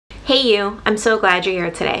Hey you, I'm so glad you're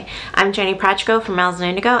here today. I'm Jenny Prachko from Miles and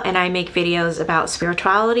Indigo, and I make videos about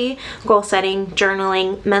spirituality, goal setting,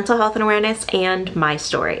 journaling, mental health and awareness, and my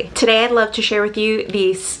story. Today I'd love to share with you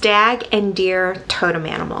the stag and deer totem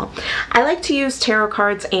animal. I like to use tarot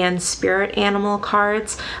cards and spirit animal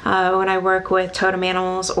cards when I work with totem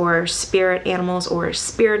animals or spirit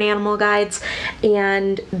animal guides,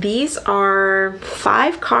 and these are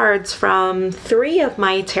 5 cards from 3 of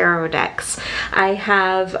my tarot decks. I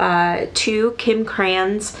have 2 Kim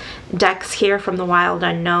Cran's decks here from the Wild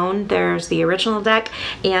Unknown. There's the original deck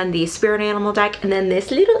and the spirit animal deck, and then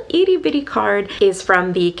this little itty bitty card is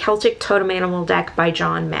from the Celtic Totem Animal deck by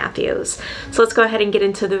John Matthews. So let's go ahead and get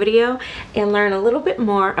into the video and learn a little bit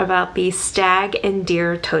more about the stag and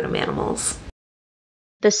deer totem animals.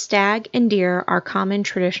 The stag and deer are common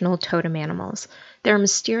traditional totem animals. Their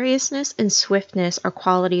mysteriousness and swiftness are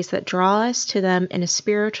qualities that draw us to them in a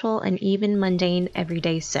spiritual and even mundane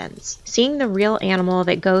everyday sense. Seeing the real animal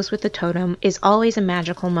that goes with the totem is always a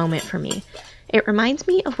magical moment for me. It reminds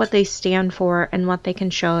me of what they stand for and what they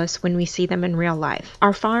can show us when we see them in real life.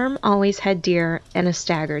 Our farm always had deer and a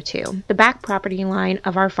stag or two. The back property line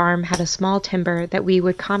of our farm had a small timber that we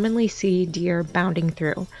would commonly see deer bounding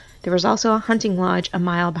through. There was also a hunting lodge a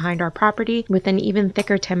mile behind our property with an even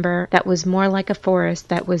thicker timber that was more like a forest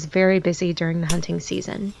that was very busy during the hunting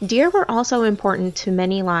season. Deer were also important to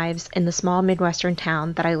many lives in the small Midwestern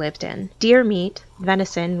town that I lived in. Deer meat,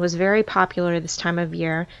 venison, was very popular this time of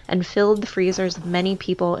year and filled the freezers of many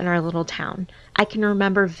people in our little town. I can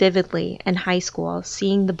remember vividly in high school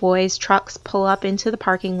seeing the boys' trucks pull up into the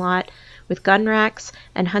parking lot with gun racks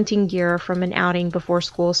and hunting gear from an outing before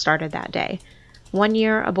school started that day. One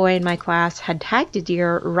year, a boy in my class had tagged a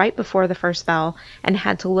deer right before the first bell and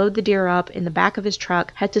had to load the deer up in the back of his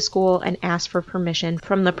truck, head to school, and ask for permission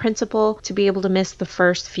from the principal to be able to miss the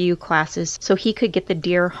first few classes so he could get the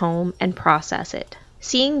deer home and process it.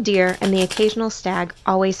 Seeing deer and the occasional stag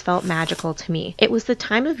always felt magical to me. It was the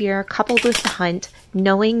time of year coupled with the hunt,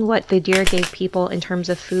 knowing what the deer gave people in terms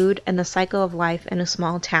of food and the cycle of life in a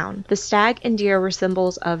small town. The stag and deer were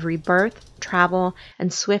symbols of rebirth, travel,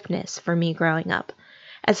 and swiftness for me growing up.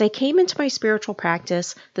 As I came into my spiritual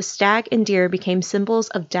practice, the stag and deer became symbols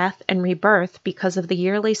of death and rebirth because of the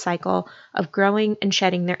yearly cycle of growing and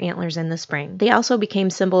shedding their antlers in the spring. They also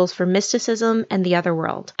became symbols for mysticism and the other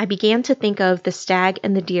world. I began to think of the stag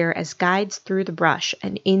and the deer as guides through the brush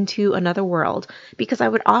and into another world because I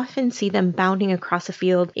would often see them bounding across a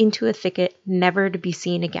field into a thicket never to be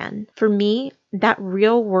seen again. For me, that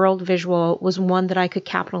real world visual was one that I could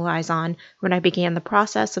capitalize on when I began the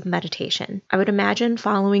process of meditation. I would imagine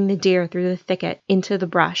following the deer through the thicket into the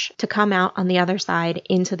brush to come out on the other side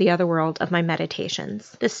into the other world of my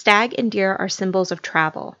meditations. The stag and deer are symbols of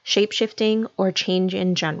travel, shape-shifting, or change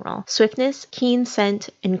in general, swiftness, keen scent,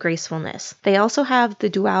 and gracefulness. They also have the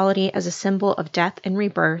duality as a symbol of death and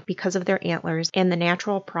rebirth because of their antlers and the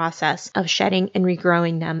natural process of shedding and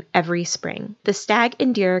regrowing them every spring. The stag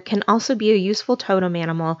and deer can also be a useful totem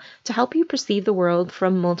animal to help you perceive the world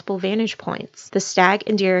from multiple vantage points. The stag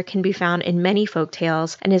and deer can be found in many folk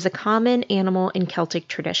tales and is a common animal in Celtic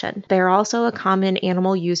tradition. They are also a common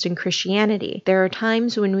animal used in Christianity. There are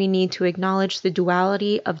times when we need to acknowledge the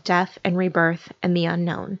duality of death and rebirth and the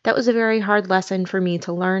unknown. That was a very hard lesson for me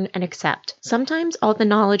to learn and accept. Sometimes all the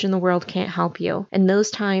knowledge in the world can't help you. In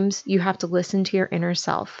those times, you have to listen to your inner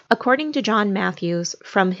self. According to John Matthews,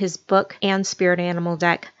 from his book and spirit animal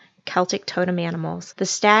deck, Celtic Totem Animals, the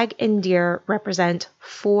stag and deer represent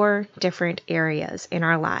 4 different areas in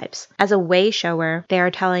our lives. As a way shower, they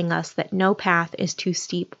are telling us that no path is too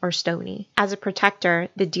steep or stony. As a protector,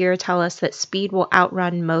 the deer tell us that speed will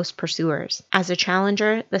outrun most pursuers. As a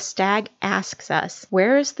challenger, the stag asks us,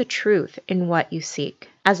 "Where is the truth in what you seek?"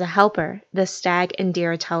 As a helper, the stag and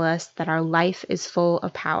deer tell us that our life is full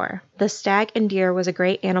of power. The stag and deer was a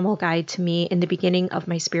great animal guide to me in the beginning of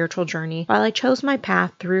my spiritual journey while I chose my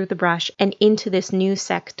path through the brush and into this new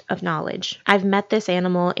sect of knowledge. I've met this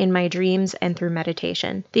animal in my dreams and through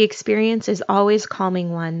meditation. The experience is always a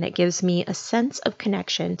calming one that gives me a sense of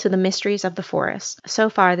connection to the mysteries of the forest. So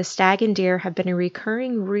far, the stag and deer have been a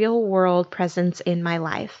recurring real-world presence in my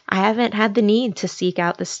life. I haven't had the need to seek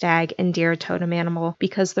out the stag and deer totem animal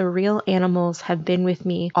because the real animals have been with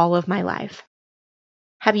me all of my life.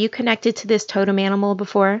 Have you connected to this totem animal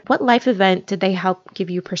before? What life event did they help give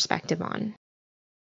you perspective on?